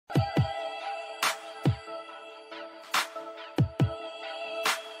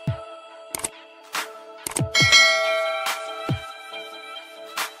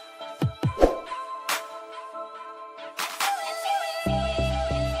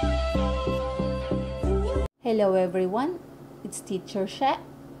Hello everyone, it's Teacher She.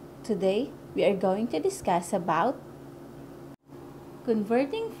 Today, we are going to discuss about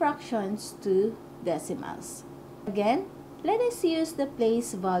converting fractions to decimals. Again, let us use the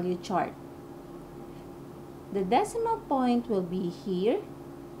place value chart. The decimal point will be here.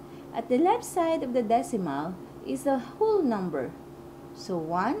 At the left side of the decimal is the whole number. So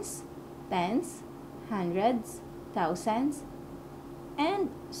ones, tens, hundreds, thousands, and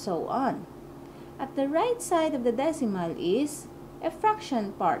so on. At the right side of the decimal is a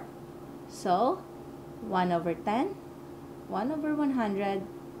fraction part. So, 1 over 10, 1 over 100,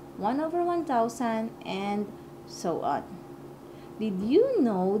 1 over 1000, and so on. Did you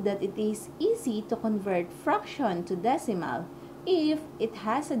know that it is easy to convert fraction to decimal if it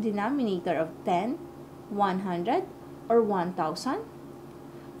has a denominator of 10, 100, or 1000?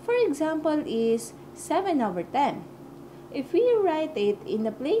 For example is 7 over 10. If we write it in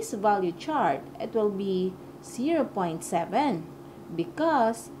the place value chart, it will be 0.7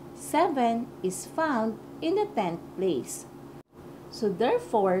 because 7 is found in the 10th place. So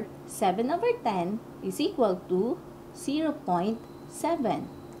therefore, 7 over 10 is equal to 0.7.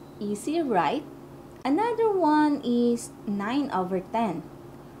 Easy, right? Another one is 9 over 10.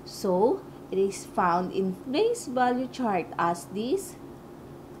 So it is found in place value chart as this.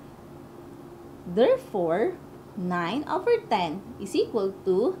 Therefore, 9 over 10 is equal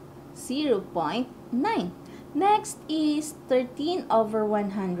to 0.9. Next is 13 over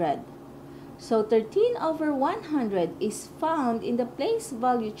 100. So 13 over 100 is found in the place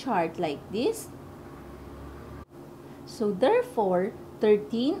value chart like this. So therefore,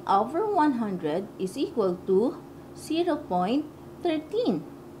 13 over 100 is equal to 0.13.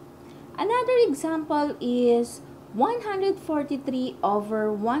 Another example is 143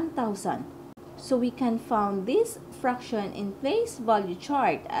 over 1000. So we can find this fraction in place value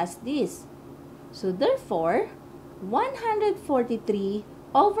chart as this. So therefore, 143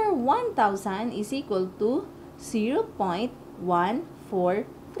 over 1000 is equal to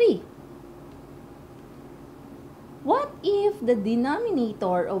 0.143. What if the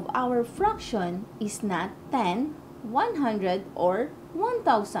denominator of our fraction is not 10, 100, or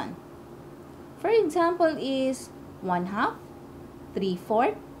 1000? For example is 1/2,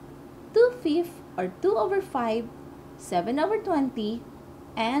 3/4, 2/5 or 2 over 5, 7 over 20,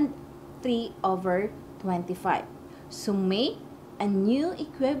 and 3 over 25. So make a new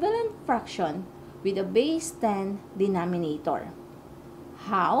equivalent fraction with a base 10 denominator.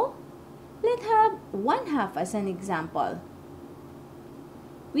 How? Let's have 1/2 as an example.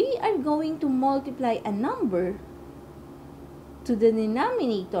 We are going to multiply a number to the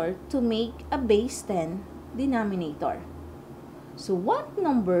denominator to make a base 10 denominator. So what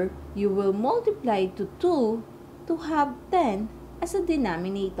number you will multiply to 2 to have 10 as a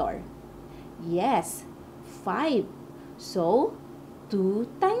denominator? Yes, 5. So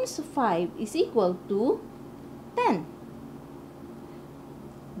 2 times 5 is equal to 10.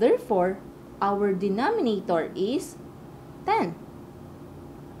 Therefore, our denominator is 10.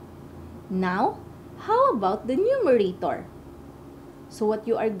 Now, how about the numerator? So what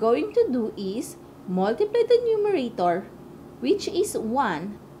you are going to do is multiply the numerator, which is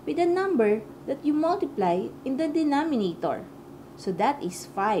 1, with the number that you multiply in the denominator. So that is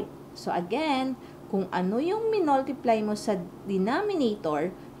 5. So again, kung ano yung minultiply mo sa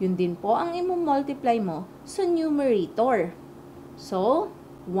denominator, yun din po ang imumultiply mo sa numerator. So,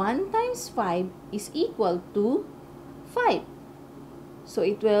 1 times 5 is equal to 5. So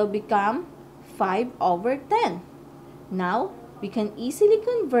it will become 5 over 10. Now, we can easily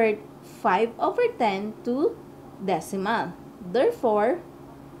convert 5 over 10 to decimal. Therefore,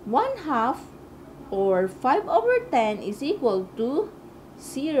 1/2 or 5 over 10 is equal to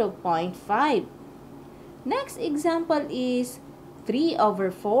 0.5. Next example is 3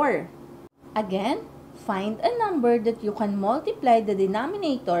 over 4. Again, find a number that you can multiply the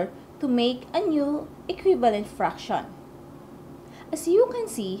denominator to make a new equivalent fraction. As you can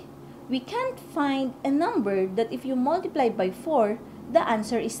see, we can't find a number that if you multiply by 4, the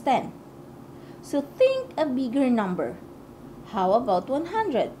answer is 10. So think a bigger number. How about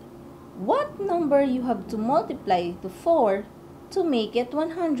 100? What number you have to multiply to 4 to make it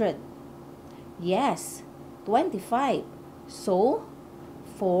 100? Yes, 25. So,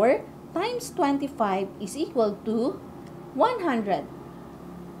 4 times 25 is equal to 100.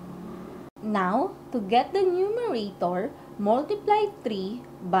 Now, to get the numerator, multiply 3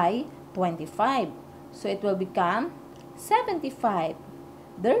 by 25. So, it will become 75.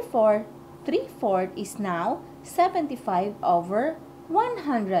 Therefore, 3/4 is now 75 over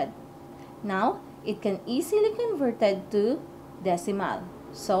 100. Now, it can easily converted to decimal.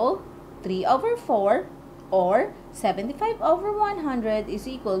 So, 3 over 4 or 75 over 100 is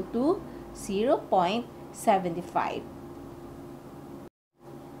equal to 0.75.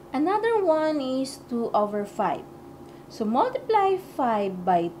 Another one is 2 over 5. So multiply 5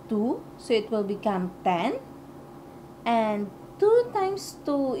 by 2, so it will become 10. And 2 times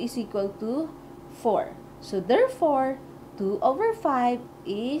 2 is equal to 4. So therefore, 2 over 5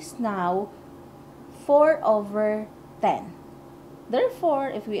 is now 4 over 10.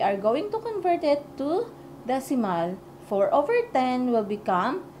 Therefore, if we are going to convert it to decimal, 4 over 10 will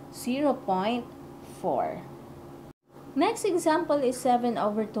become 0.4. Next example is 7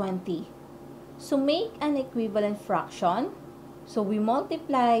 over 20. So make an equivalent fraction. So we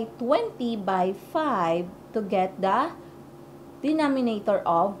multiply 20 by 5 to get the denominator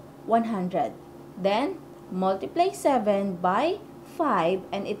of 100. Then multiply 7 by 5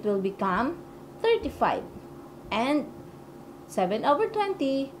 and it will become 35. And 7 over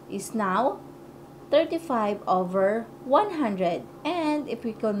 20 is now 35 over 100. And if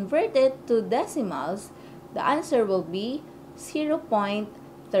we convert it to decimals, the answer will be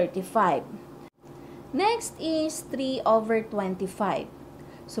 0.35. Next is 3 over 25.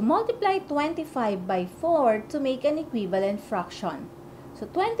 So multiply 25 by 4 to make an equivalent fraction. So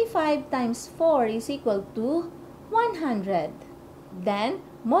 25 times 4 is equal to 100. Then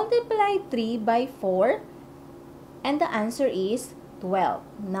multiply 3 by 4 and the answer is 12.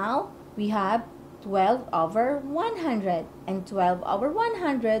 Now we have 12 over 100 and 12 over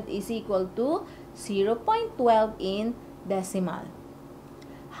 100 is equal to 0.12 in decimal.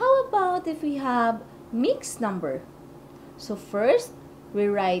 How about if we have mixed number? So first, we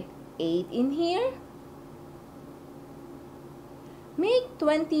write 8 in here. Make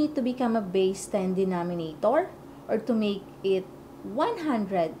 20 to become a base 10 denominator or to make it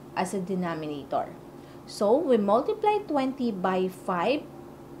 100 as a denominator. So we multiply 20 by 5,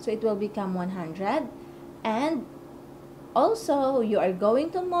 so it will become 100. And also, you are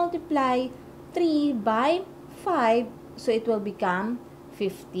going to multiply 3 by 5, so it will become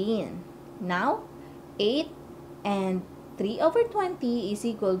 15. Now, 8 and 3 over 20 is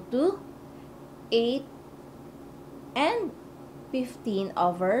equal to 8 and 15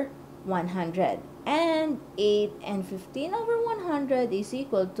 over 100. And 8 and 15 over 100 is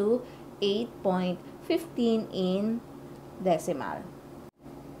equal to 8.15 in decimal.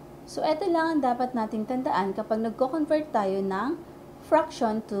 So, ito lang ang dapat nating tandaan kapag nagko-convert tayo ng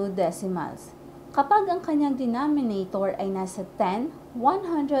fraction to decimals. Kapag ang kanyang denominator ay nasa 10,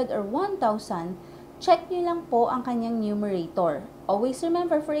 100, or 1,000, check nyo lang po ang kanyang numerator. Always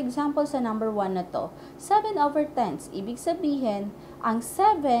remember, for example, sa number 1 na to, 7 over 10. Ibig sabihin, ang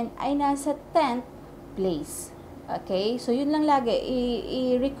 7 ay nasa 10th place. Okay? So, yun lang lagi.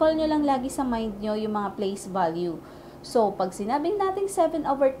 I-recall nyo lang lagi sa mind nyo yung mga place value. So, pag sinabing natin 7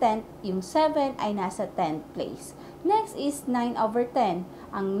 over 10, yung 7 ay nasa 10th place. Next is 9 over 10.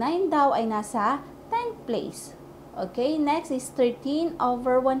 Ang 9 daw ay nasa 10th place. Okay, next is 13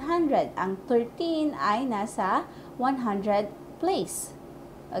 over 100. Ang 13 ay nasa 100 place.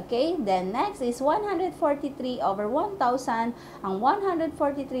 Okay, then next is 143 over 1,000. Ang 143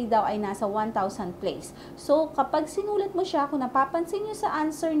 daw ay nasa 1,000 place. So, kapag sinulat mo siya, kung napapansin nyo sa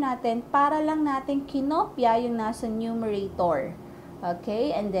answer natin, para lang natin kinopya yung nasa numerator.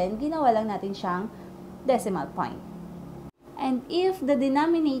 Okay, and then ginawa lang natin siyang decimal point. And if the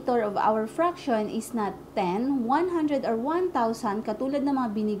denominator of our fraction is not 10, 100, or 1,000, katulad ng mga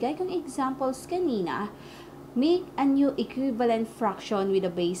binigay kong examples kanina, make a new equivalent fraction with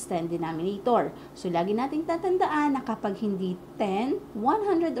a base 10 denominator. So, lagi nating tatandaan na kapag hindi 10,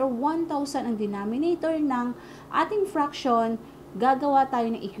 100, or 1,000 ang denominator ng ating fraction, gagawa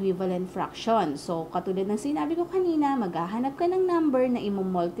tayo ng equivalent fraction. So, katulad ng sinabi ko kanina, maghahanap ka ng number na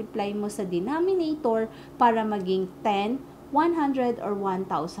i-multiply mo sa denominator para maging 10, 100, or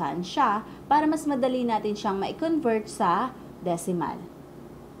 1,000 siya para mas madali natin siyang ma-convert sa decimal.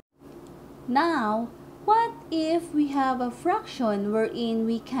 Now, what if we have a fraction wherein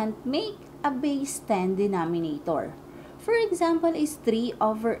we can't make a base 10 denominator? For example, is 3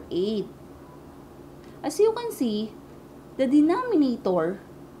 over 8. As you can see, the denominator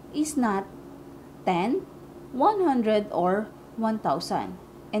is not 10, 100, or 1,000.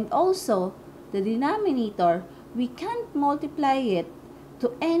 And also, the denominator, we can't multiply it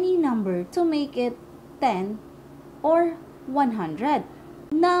to any number to make it 10 or 100.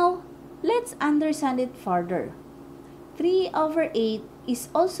 Now, let's understand it further. 3 over 8 is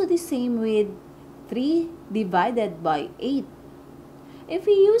also the same with 3 divided by 8. If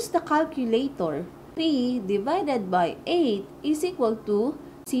we use the calculator, 3 divided by 8 is equal to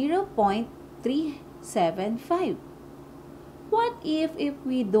 0.375. What if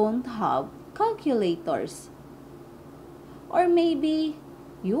we don't have calculators. Or maybe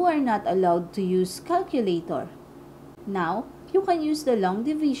you are not allowed to use calculator. Now, you can use the long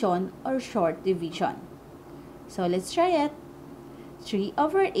division or short division. So let's try it. 3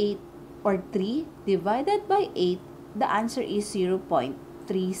 over 8 or 3 divided by 8, the answer is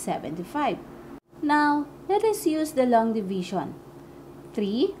 0.375. Now, let us use the long division.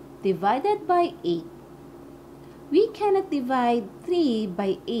 3 divided by 8. We cannot divide 3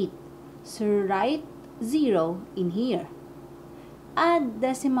 by 8, so write 0 in here. Add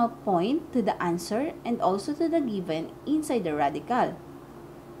decimal point to the answer and also to the given inside the radical.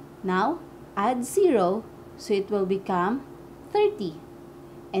 Now, add 0, so it will become 30.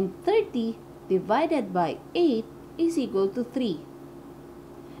 And 30 divided by 8 is equal to 3.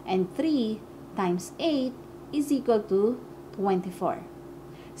 And 3 times 8 is equal to 24.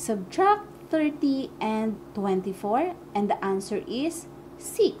 Subtract 30 and 24 and the answer is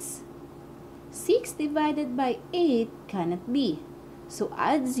 6. 6 divided by 8 cannot be. So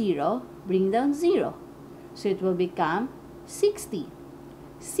add 0, bring down 0. So it will become 60.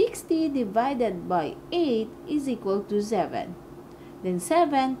 60 divided by 8 is equal to 7. Then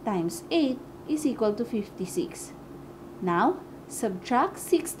 7 times 8 is equal to 56. Now, subtract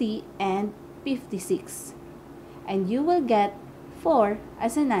 60 and 56. And you will get 4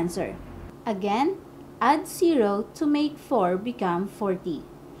 as an answer. Again, add 0 to make 4 become 40.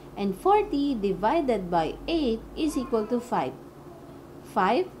 And 40 divided by 8 is equal to 5.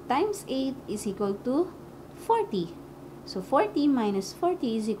 5 times 8 is equal to 40. So 40 minus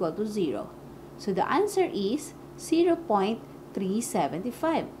 40 is equal to 0. So the answer is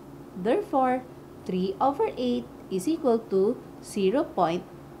 0.375. Therefore, 3 over 8 is equal to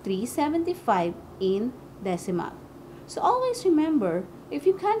 0.375 in decimal. So always remember, if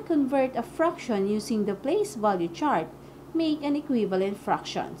you can't convert a fraction using the place value chart, make an equivalent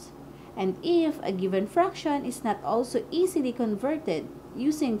fractions. And if a given fraction is not also easily converted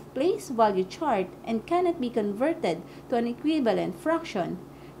using place value chart and cannot be converted to an equivalent fraction,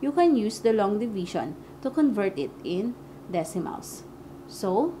 you can use the long division to convert it in decimals.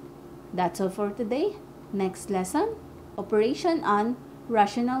 So, that's all for today. Next lesson, operation on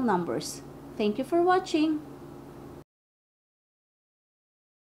rational numbers. Thank you for watching.